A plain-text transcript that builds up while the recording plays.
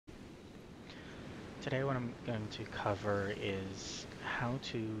Today what I'm going to cover is how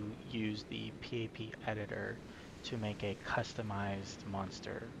to use the PAP Editor to make a customized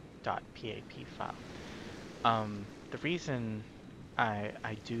monster.pap file. The reason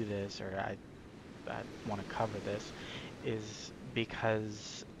I do this, or I want to cover this, is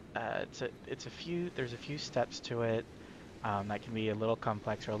because there's a few steps to it that can be a little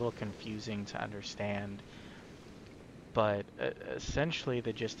complex or a little confusing to understand. But essentially,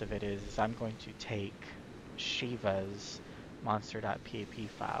 the gist of it is I'm going to take Shiva's monster.pap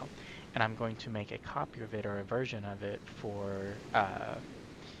file, and I'm going to make a copy of it or a version of it for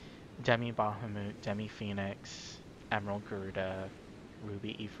Demi Bahamut, Demi Phoenix, Emerald Garuda,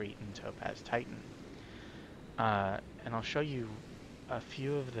 Ruby Ifrit, and Topaz Titan. And I'll show you a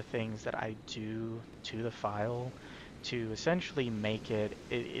few of the things that I do to the file to essentially make it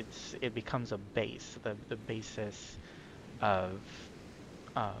becomes a base, the basis of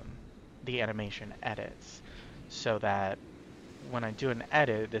um, the animation edits, so that when I do an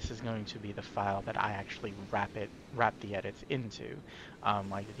edit, this is going to be the file that I actually wrap the edits into,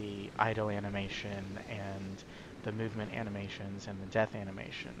 like the idle animation and the movement animations and the death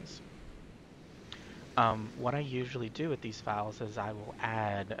animations. What I usually do with these files is I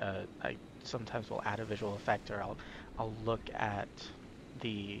sometimes will add a visual effect, or I'll look at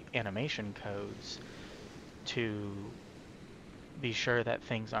the animation codes to be sure that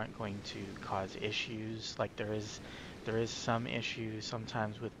things aren't going to cause issues. Like there is some issues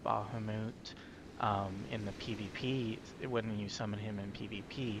sometimes with Bahamut in the PvP when you summon him in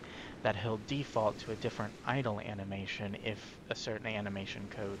PvP, that he'll default to a different idle animation if a certain animation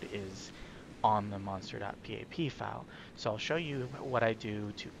code is on the monster.pap file. So I'll show you what I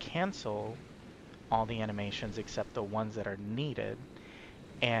do to cancel all the animations except the ones that are needed,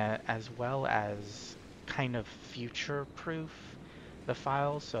 and as well as kind of future proof the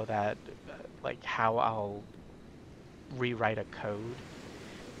file, so that like how I'll rewrite a code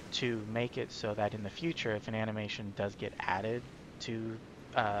to make it so that in the future, if an animation does get added to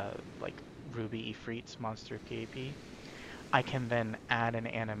like Ruby Ifrit's monster PAP, I can then add an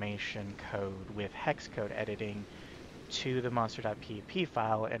animation code with hex code editing to the monster.pap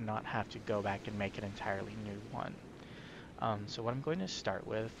file and not have to go back and make an entirely new one. So what I'm going to start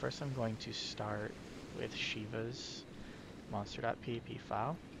with, first I'm going to start with Shiva's monster.pap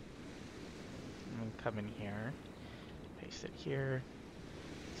file. I'm going to come in here, paste it here.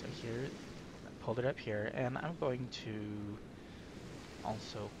 So here, I pulled it up here, and I'm going to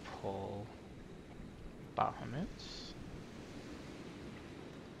also pull Bahamut's,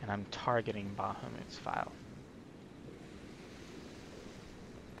 and I'm targeting Bahamut's file.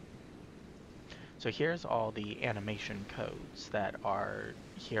 So here's all the animation codes that are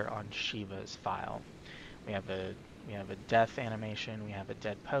here on Shiva's file. We have a death animation, we have a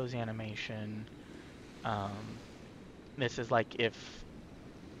dead pose animation. This is like if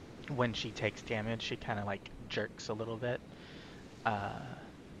when she takes damage, she kind of like jerks a little bit. Uh,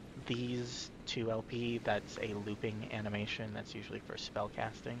 these 2LP, that's a looping animation. That's usually for spell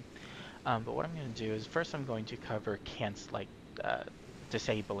casting. But what I'm going to do is first I'm going to cover uh,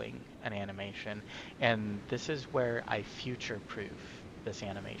 disabling an animation, and this is where I future-proof this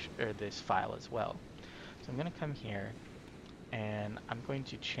animation or this file as well. So I'm going to come here and I'm going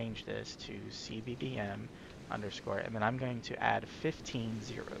to change this to cbbm underscore, and then I'm going to add 15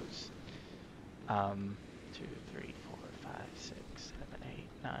 zeros. 2, 3, 4, 5, 6, 7, 8,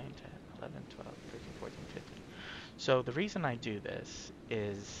 9, 10, 11, 12, 13, 14, 15. So the reason I do this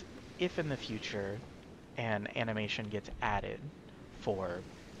is if in the future an animation gets added for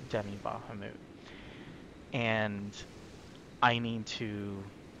Demi Bahamut and I need to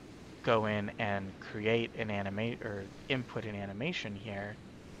go in and create an animate or input an animation here,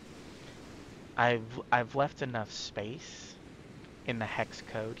 I've left enough space in the hex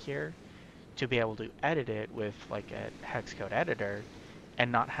code here to be able to edit it with like a hex code editor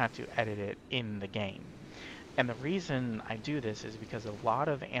and not have to edit it in the game. And the reason I do this is because a lot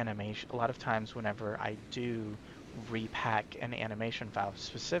of times whenever I do repack an animation file,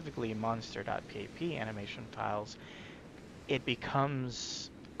 specifically monster.pap animation files, it becomes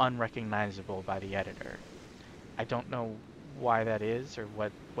unrecognizable by the editor. I don't know why that is or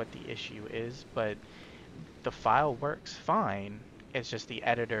what the issue is, but the file works fine. It's just the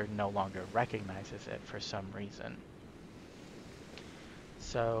editor no longer recognizes it for some reason.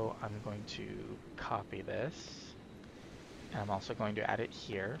 So I'm going to copy this, and I'm also going to add it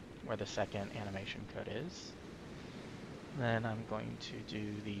here where the second animation code is. Then I'm going to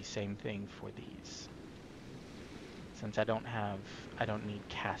do the same thing for these. Since I don't need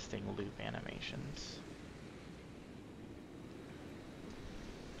casting loop animations.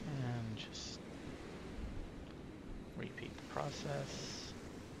 And just process.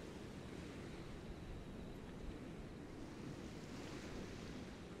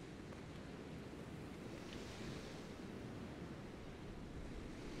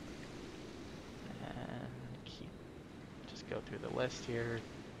 And just go through the list here.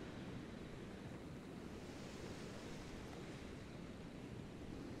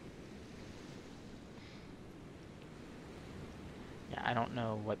 Yeah, I don't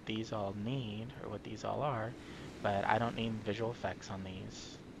know what these all need or what these all are, but I don't need visual effects on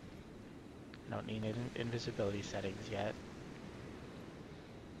these. I don't need invisibility settings yet.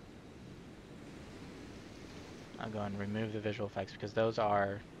 I'll go and remove the visual effects because those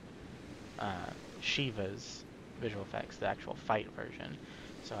are Shiva's visual effects, the actual fight version.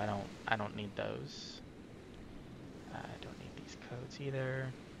 So I don't need those. I don't need these codes either.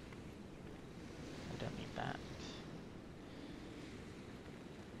 I don't need that.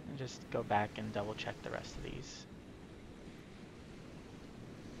 And just go back and double check the rest of these.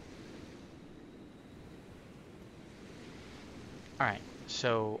 Alright,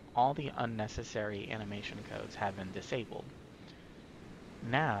 so all the unnecessary animation codes have been disabled.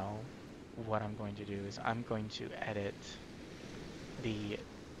 Now, what I'm going to do is I'm going to edit the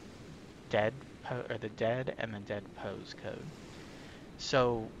dead and the dead pose code.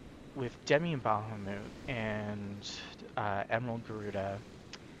 So with Demi Bahamut and Emerald Garuda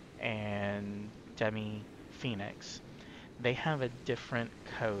and Demi Phoenix, they have a different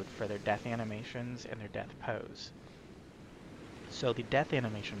code for their death animations and their death pose. So the death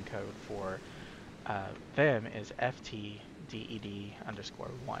animation code for them is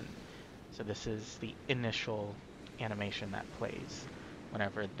FTDED_1. So this is the initial animation that plays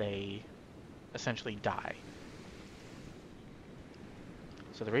whenever they essentially die.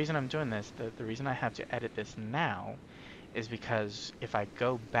 So the reason I'm doing this, the reason I have to edit this now, is because if I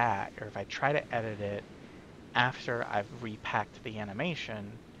go back, or if I try to edit it after I've repacked the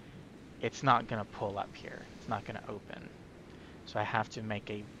animation, it's not going to pull up here. It's not going to open. So I have to make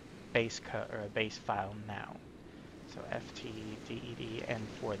a base code or a base file now. So FTDED, and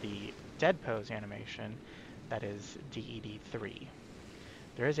for the dead pose animation, that is DED3.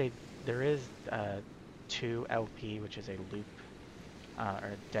 There is 2LP, which is a loop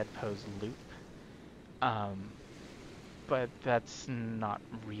or dead pose loop, but that's not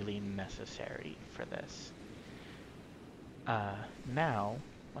really necessary for this. Now,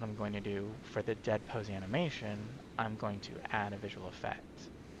 what I'm going to do for the dead pose animation, I'm going to add a visual effect,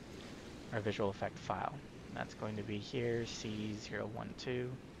 or a visual effect file. That's going to be here, C012.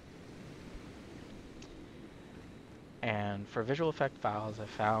 And for visual effect files, I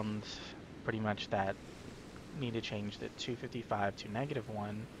found pretty much that need to change the 255 to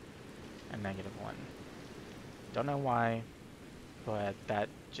 -1 and -1. Don't know why, but that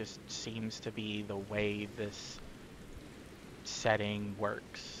just seems to be the way this setting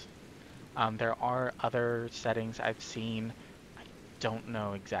works. There are other settings I've seen. I don't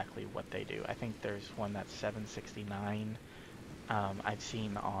know exactly what they do. I think there's one that's 769 I've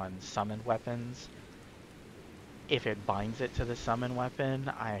seen on summoned weapons. If it binds it to the summon weapon,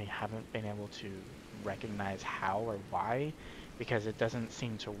 I haven't been able to recognize how or why, because it doesn't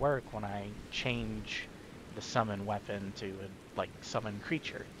seem to work when I change the summon weapon to a summon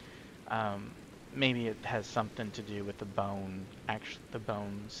creature. Maybe it has something to do with the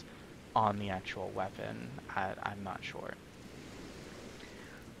bones on the actual weapon. I'm not sure.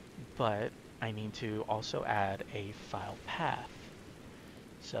 But I need to also add a file path.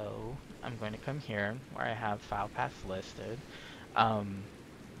 So I'm going to come here where I have file paths listed.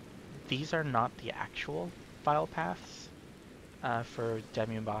 These are not the actual file paths for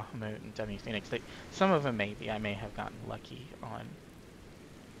Demi Bahamut and Demi Phoenix. Some of them maybe. I may have gotten lucky on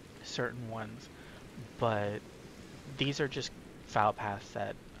certain ones, but these are just file paths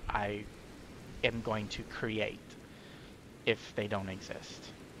that I am going to create if they don't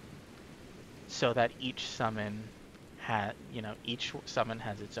exist, so that each summon each summon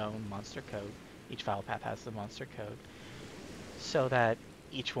has its own monster code. Each file path has the monster code, so that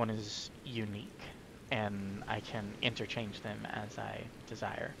each one is unique, and I can interchange them as I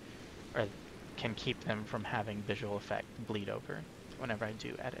desire, or can keep them from having visual effect bleed over whenever I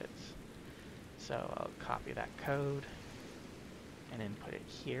do edits. So I'll copy that code and input it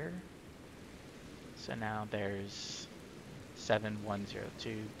here. So now there's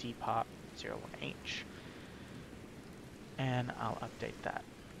 7102 de-pop 01H, and I'll update that.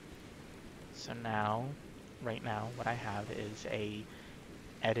 So now, right now, what I have is a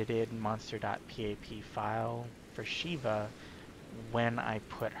edited monster.pap file for Shiva when I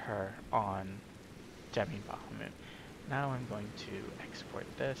put her on Demi Bahamut. Now I'm going to export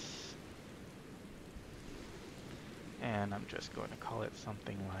this And I'm just going to call it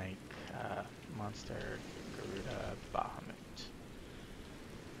something like monster Garuda Bahamut.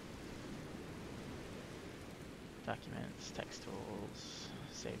 Documents, text tools,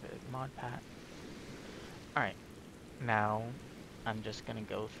 save it, modpat. Alright, now I'm just going to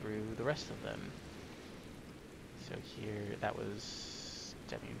go through the rest of them. So here, that was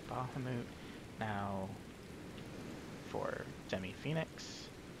Demi Bahamut. Now for Demi Phoenix,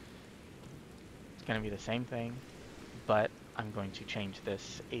 it's going to be the same thing, but I'm going to change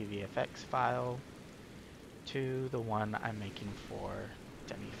this avfx file to the one I'm making for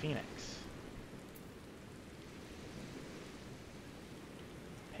Demi Phoenix.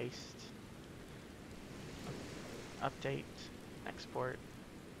 Paste, update, export.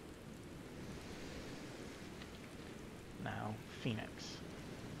 Now Phoenix.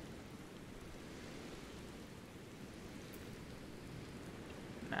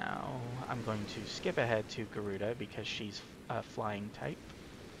 Now I'm going to skip ahead to Garuda because she's a flying type.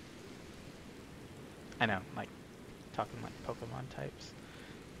 I know, like talking like Pokemon types,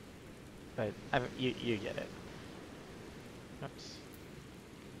 but you get it. Oops.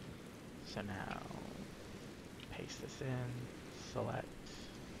 So now paste this in, select,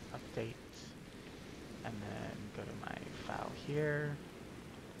 update, and then go to my file here,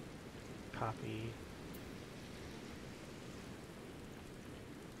 copy,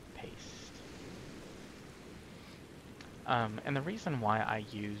 paste. And the reason why I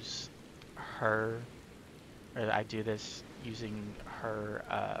use her, or I do this using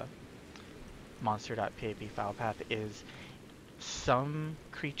her monster.pap file path is some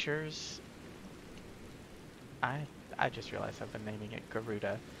creatures, I just realized I've been naming it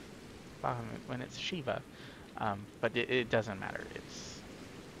Garuda Bahamut when it's Shiva, but it doesn't matter.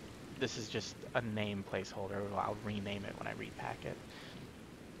 This is just a name placeholder. I'll rename it when I repack it.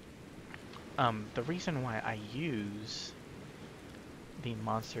 The reason why I use the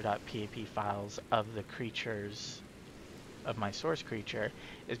monster.pap files of the creatures of my source creature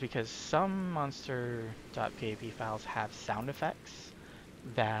is because some monster.pap files have sound effects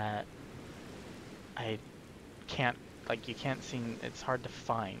that I can't, like, you can't seem, it's hard to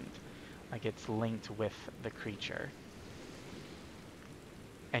find, like it's linked with the creature,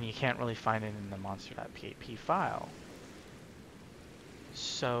 and you can't really find it in the monster.pap file.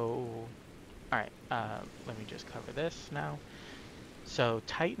 So alright, let me just cover this now. So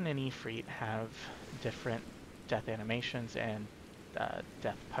Titan and Ifrit have different death animations and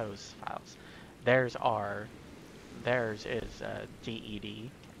death pose files. Theirs is DED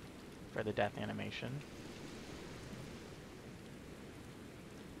for the death animation.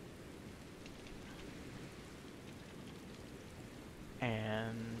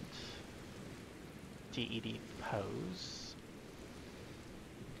 And DED pose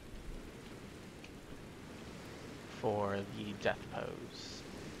for the death pose.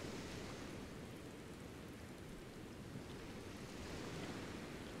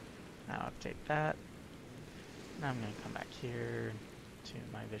 Now update that. Now I'm going to come back here to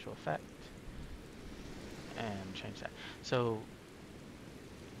my visual effect and change that. So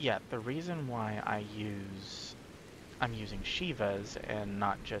yeah, the reason why I'm using Shivas and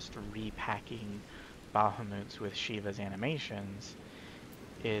not just repacking Bahamuts with Shiva's animations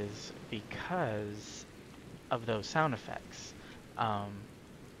is because of those sound effects.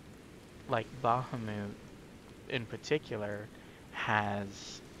 Like Bahamut in particular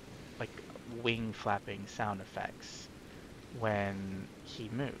has like wing flapping sound effects when he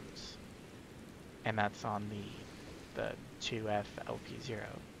moves, and that's on the 2F LP0.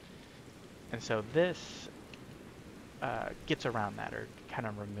 And so this gets around that, or kind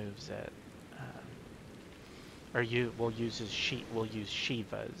of removes it, or we'll use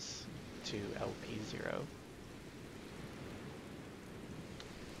Shiva's to LP0.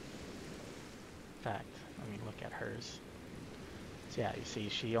 In fact, let me look at hers. So yeah, you see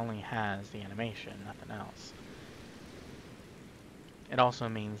she only has the animation, nothing else. It also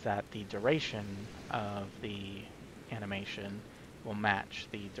means that the duration of the animation will match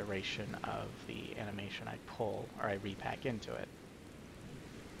the duration of the animation I pull or I repack into it.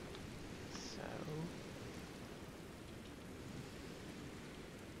 So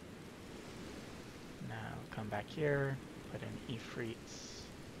now come back here, put in Ifrit's.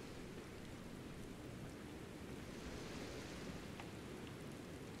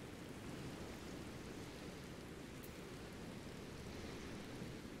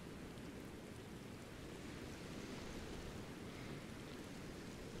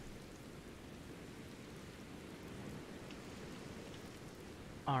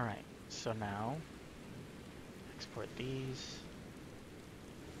 Alright, so now export these.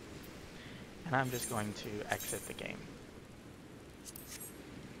 and I'm just going to exit the game.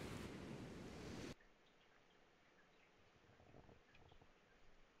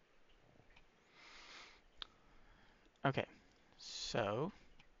 Okay, so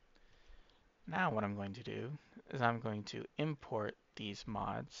now what I'm going to do is I'm going to import these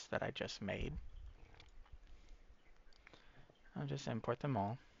mods that I just made. I'll just import them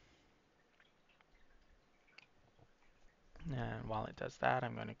all. And while it does that,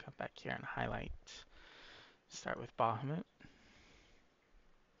 I'm going to come back here and highlight, start with Bahamut.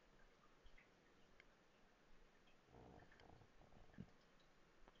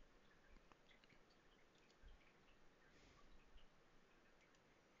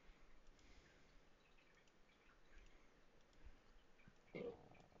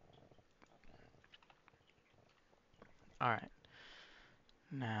 All right,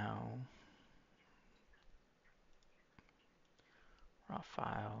 now raw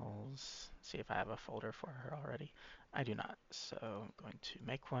files. See if I have a folder for her already. I do not, so I'm going to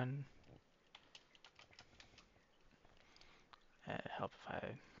make one. It'd help if I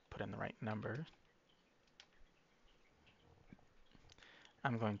put in the right number.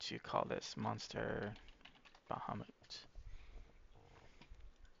 I'm going to call this monster Bahamut.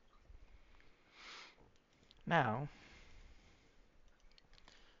 Now,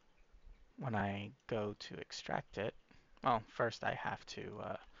 when I go to extract it, well, first I have to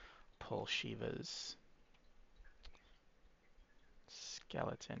pull Shiva's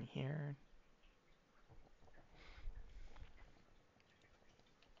skeleton here.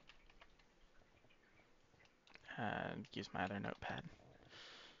 And use my other notepad.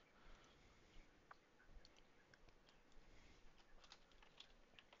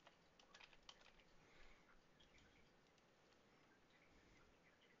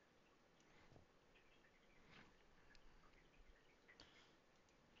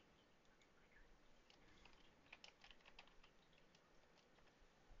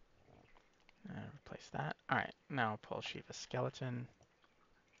 And replace that. All right, now I'll pull Shiva's skeleton.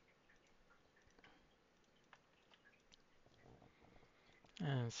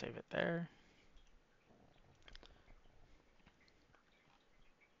 And save it there.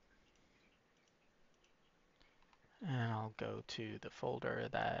 And I'll go to the folder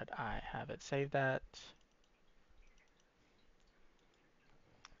that I have it saved at.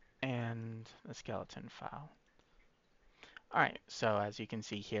 And the skeleton file. Alright, so as you can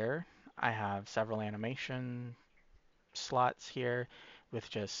see here, I have several animation slots here with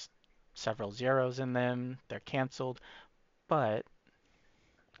just several zeros in them. They're canceled, but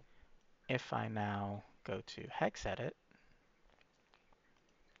if I now go to hex edit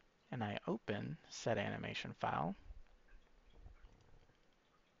and I open set animation file,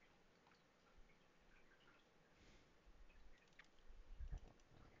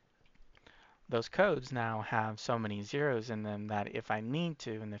 those codes now have so many zeros in them that if I need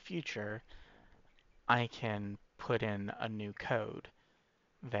to in the future, I can put in a new code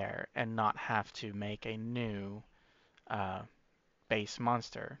there and not have to make a new base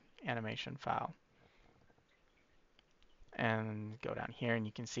monster animation file. And go down here and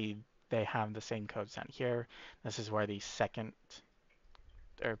you can see they have the same codes down here. This is where the second,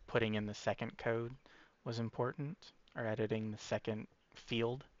 or putting in the second code was important, or editing the second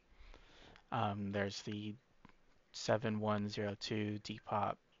field. There's the 7102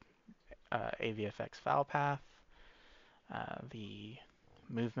 de-pop avfx file path, the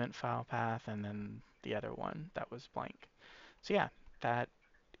movement file path, and then the other one that was blank. So yeah, that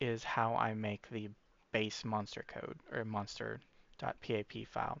is how I make the base monster code, or monster.pap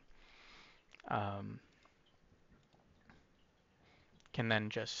file. Can then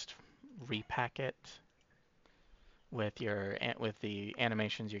just repack it with the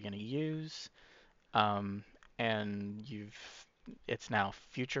animations you're going to use, um, and it's now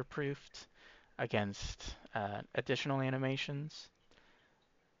future proofed against additional animations,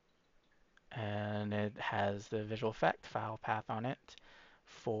 and it has the visual effect file path on it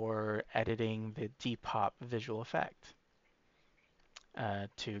for editing the de-pop visual effect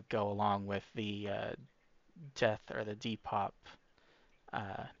to go along with the death or the de-pop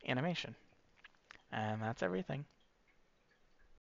animation. And that's everything.